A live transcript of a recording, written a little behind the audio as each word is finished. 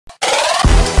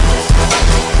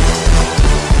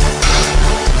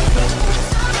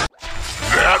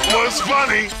was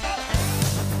funny.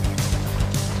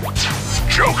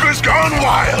 Joker's gone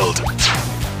wild.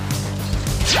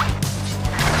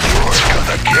 You're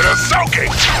gonna get a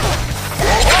soaking.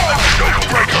 Joker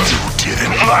Breaker, you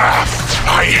didn't laugh.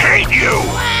 I hate you.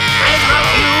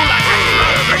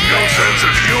 Having no sense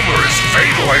of humor is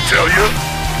fatal, I tell you.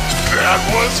 That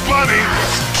was funny.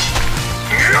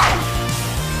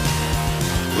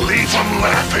 Leave them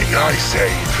laughing, I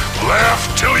say.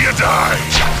 Laugh till you die.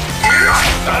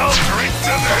 I'll drink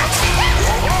to that.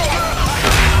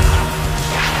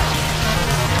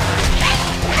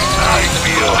 I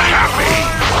feel happy.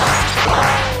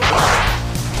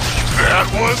 That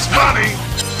was funny.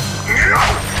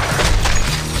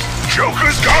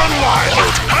 Joker's gone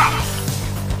wild.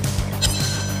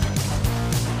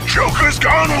 Joker's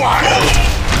gone wild.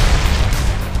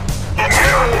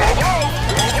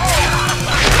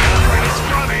 It's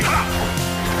funny.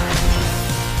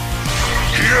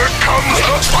 Here comes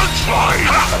the punchline.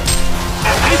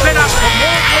 Keep it up for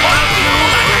more without you.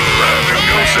 Having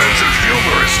no sense of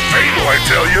humor is fatal, I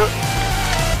tell you.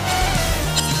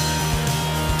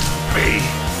 Me.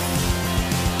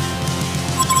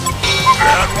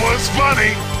 That was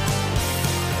funny.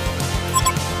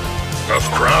 Tough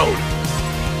crowd.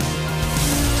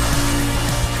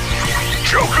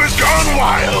 Joker's gone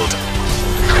wild.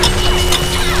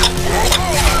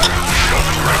 Tough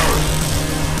crowd.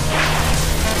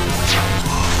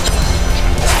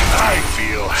 I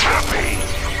feel happy.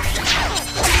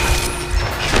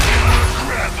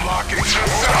 Gridlocking the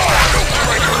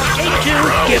They do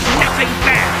give nothing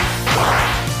back.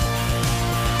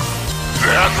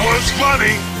 That was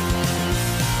funny.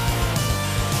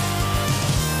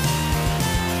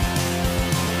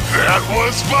 That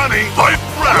was funny. Wait.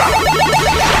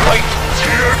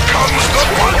 Here comes the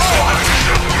punchline.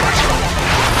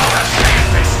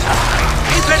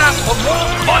 Keep it up for more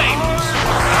coins.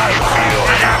 I feel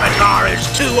That avatar is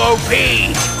too OP.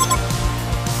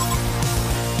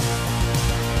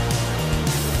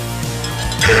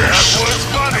 That was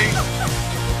funny.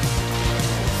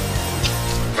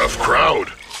 Tough crowd.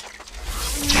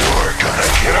 You're gonna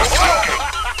get a soaking.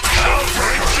 I'll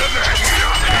bring to that.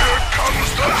 Here comes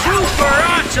the Super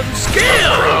awesome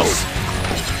skills.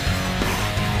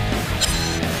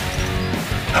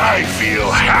 I feel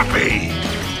happy.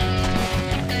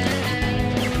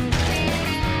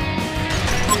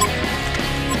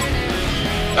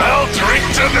 I'll drink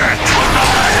to that.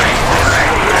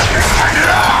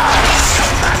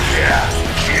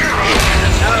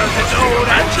 It's old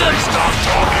and good. Stop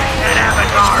talking. That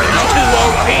avatar is too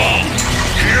OP.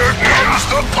 Here comes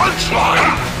the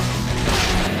punchline.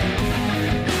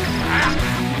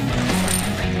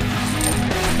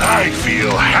 I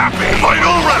feel happy.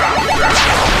 Final round.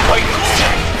 Wait.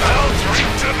 I'll drink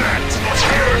to that.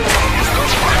 Here comes the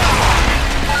punchline.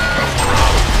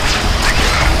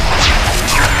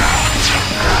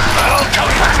 I'll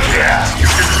drink to that. You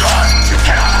can run. You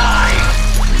can't hide.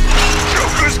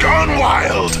 Joker's gone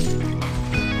wild.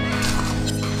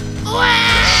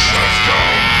 Let's go.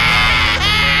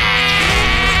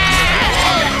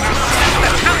 A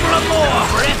couple of more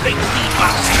for epic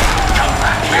debuffs.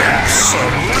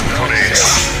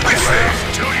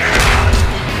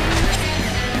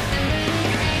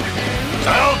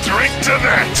 I'll drink to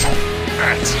that.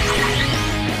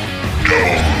 No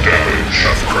damage.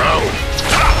 Tough crowd.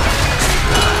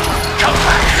 Come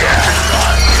back here.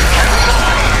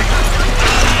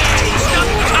 Stop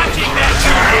touching that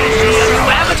new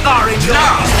avatar in your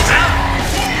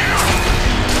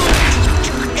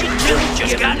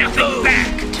just got nothing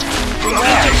back.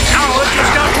 Legion Tower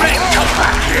just got wrecked. Come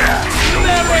back here.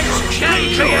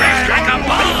 Champion like a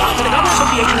bomb. To the Government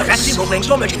Association of Fantasy Role-Playing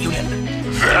Store Merchant Union.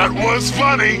 That was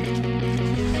funny.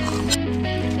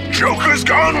 Joker's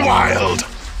gone wild.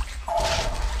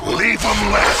 Leave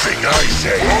them laughing, I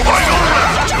say. I don't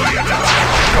laugh till you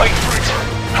die. Wait.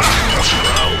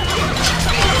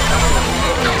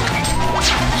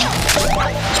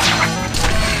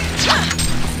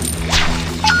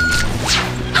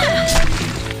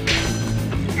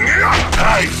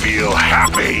 I feel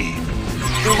happy.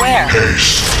 Beware.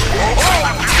 Haste.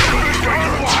 Joker's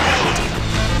gone wild.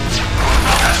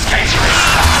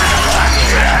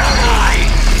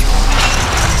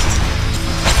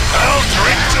 I'll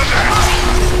drink to that.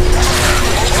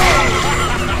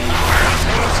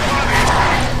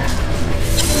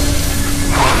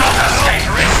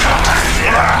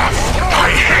 I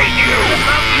hate you.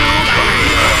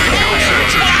 Having no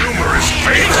sense of humor is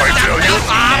fatal, I tell you.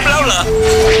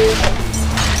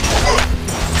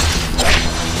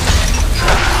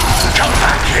 Come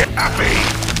back here, happy.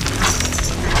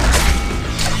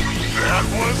 That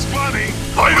was funny.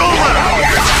 I don't let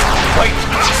Wait.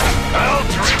 I'll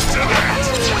drink to that.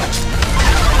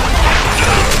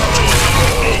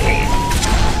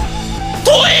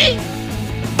 Tui!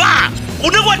 Ba! กู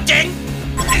นึกว่าเจ๋ง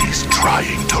He's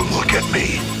trying to look at me.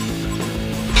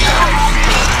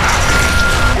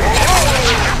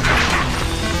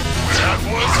 That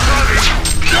was funny.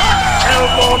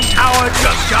 Hellborn Tower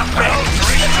just got wrecked.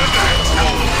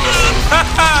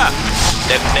 เ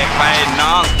ด็กๆไป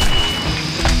น้อง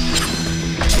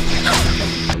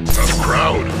The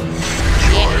crowd.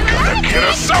 You're gonna get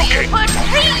a soaking.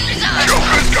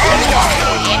 Joker's gone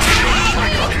wild.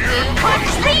 Here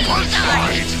comes the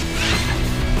punchline.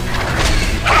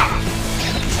 Ha!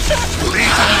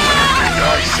 Leave laughing,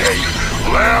 I say.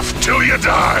 Laugh till you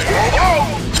die. Whoa!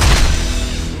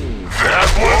 That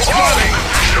was funny.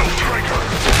 No trigger.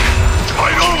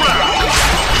 Final round.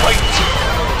 Fight.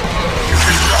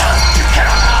 You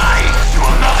cannot hide. You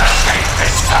will not escape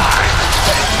this time.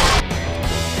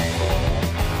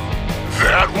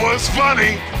 That was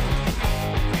funny.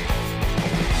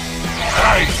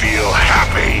 I feel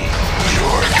happy.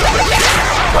 You're gonna get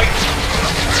right.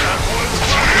 That was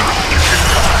funny.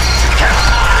 You cannot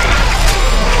hide.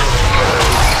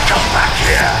 Come back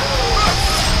here.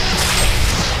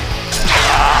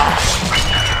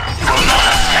 You will not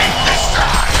escape this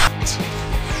time.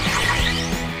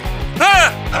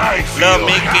 I เริ่ม feel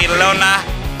มีกลิ่นแล้ว happy. นะ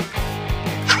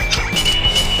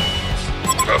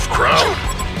Tough crowd.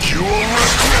 You will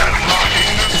regret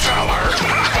locking the cellar.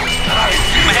 I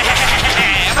feel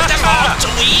มันจะหอม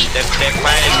ฉุย เด็กๆไป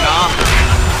น้อง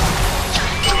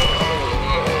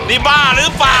นี่บ้าหรื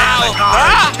อเปล่าฮ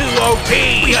ะ Too OP.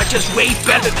 We are just way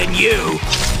better than you.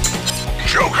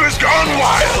 Joker's gone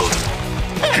wild.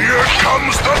 Here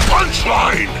comes the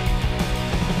punchline.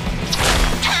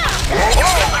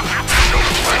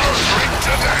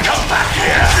 Come back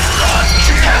here.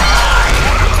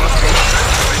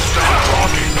 Stop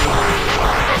talking.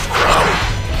 Tough crowd.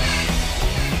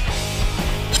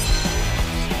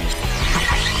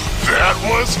 That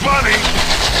was funny.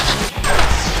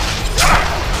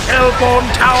 Hellborn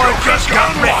Tower just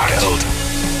got wrecked. Wild.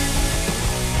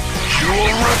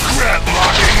 You'll regret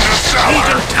locking the cellar.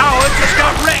 Legion Tower just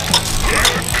got wrecked.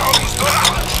 Here comes the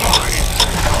punchline.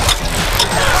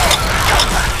 Come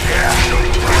back here.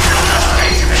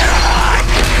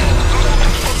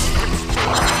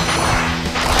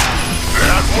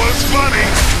 That was funny.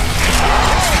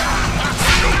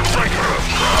 No breaker of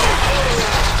crowd.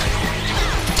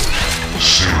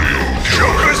 Serial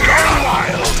Joker's gone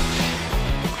wild.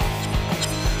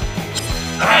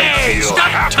 I feel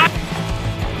happy.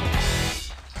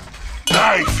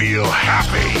 I feel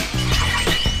happy.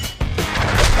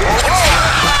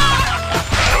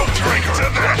 Don't drink to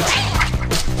that.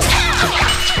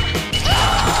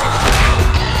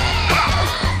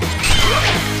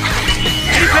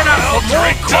 Keep it up for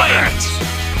more coins.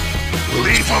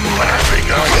 Leave them laughing,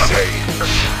 I say.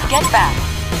 Get back.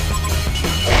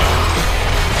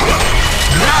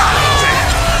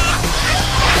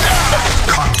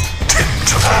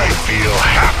 I feel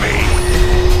happy.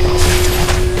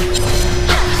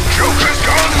 Joker's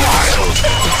gone wild.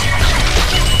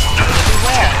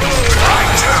 Where?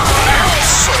 Right down.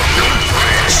 So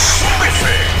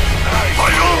spiffy.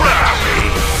 Final happy.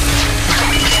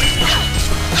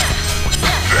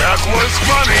 That was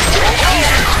funny.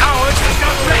 Tower just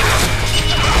got wrecked.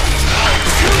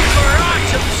 Super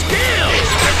awesome skills.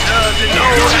 No,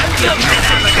 you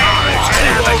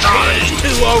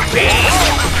too OP.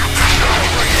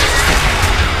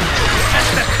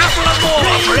 Just a couple of more.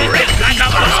 Rip like a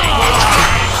ball.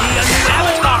 See a new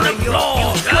avatar on the floor.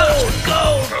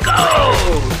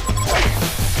 Gold.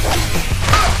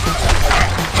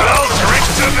 I'll drink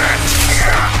to that.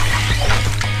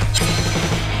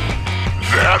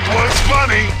 That was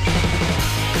funny.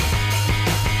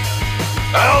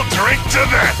 I'll drink to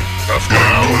that. Of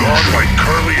course, on my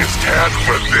curliest hat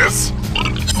for this.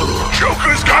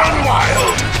 Joker's gone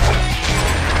wild.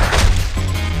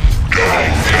 I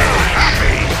feel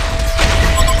happy.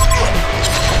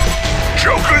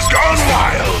 Joker's gone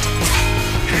wild.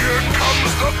 Here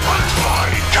comes the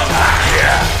punchline. Come back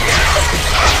here.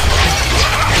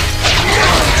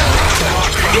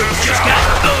 You just got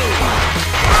booed.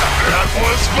 That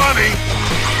was funny.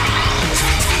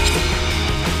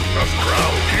 Of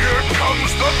crowd, here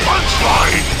comes the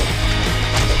punchline.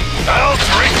 I'll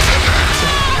drink to that.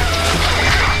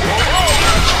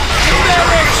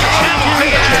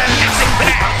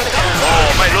 Oh,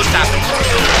 ไม่รู้จัก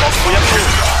บอกกูยังอยู่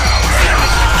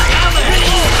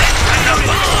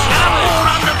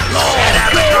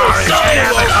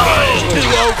Too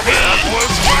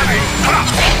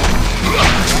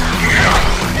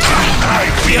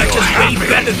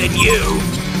than you.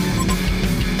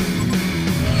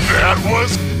 That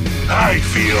was... I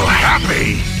feel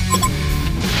happy.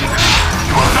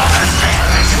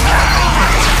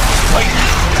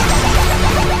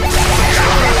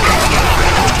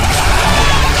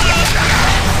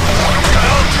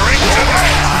 I'll drink to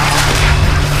that.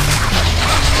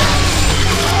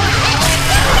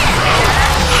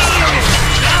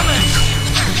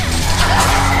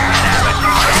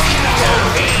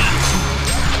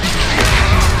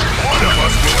 One of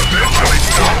us will eventually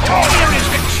stop talking. Here is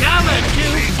the challenge to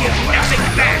give nothing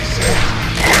back.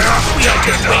 We are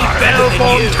just way better than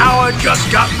you. HoN Tower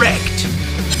just got wrecked.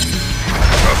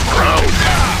 A crowd.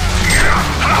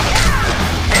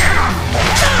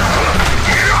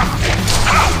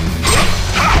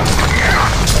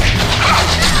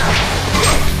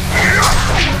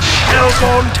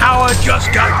 HoN Tower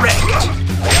just got wrecked.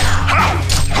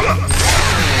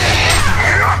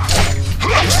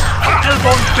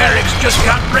 HoN's barracks just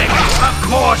got wrecked. Of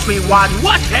course we won.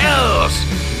 What else?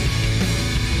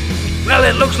 Well,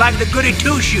 it looks like the goody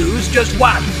two-shoes just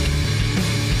won.